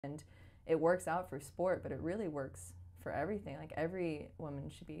And it works out for sport, but it really works for everything. Like, every woman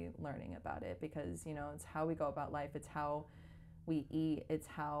should be learning about it, because, you know, it's how we go about life. It's how we eat. It's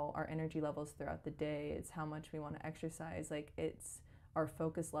how our energy levels throughout the day. It's how much we want to exercise. Like, it's our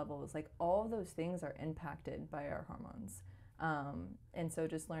focus levels. Like, all of those things are impacted by our hormones. And so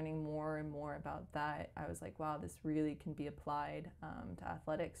just learning more and more about that, I was like, wow, this really can be applied to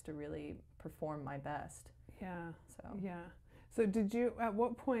athletics to really perform my best. Yeah. So Yeah. So at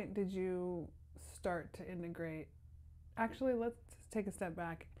what point did you start to integrate? Actually, let's take a step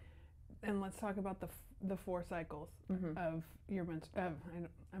back and let's talk about the 4 cycles of your I'm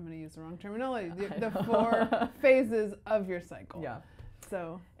going to use the wrong terminology. The 4 phases of your cycle. yeah.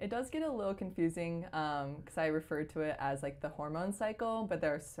 So it does get a little confusing because I refer to it as like the hormone cycle, but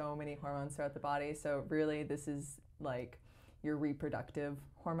there are so many hormones throughout the body. So really, this is like your reproductive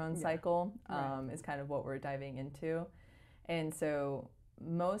hormone cycle is kind of what we're diving into. And so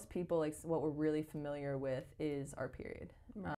most people, like, what we're really familiar with is our period.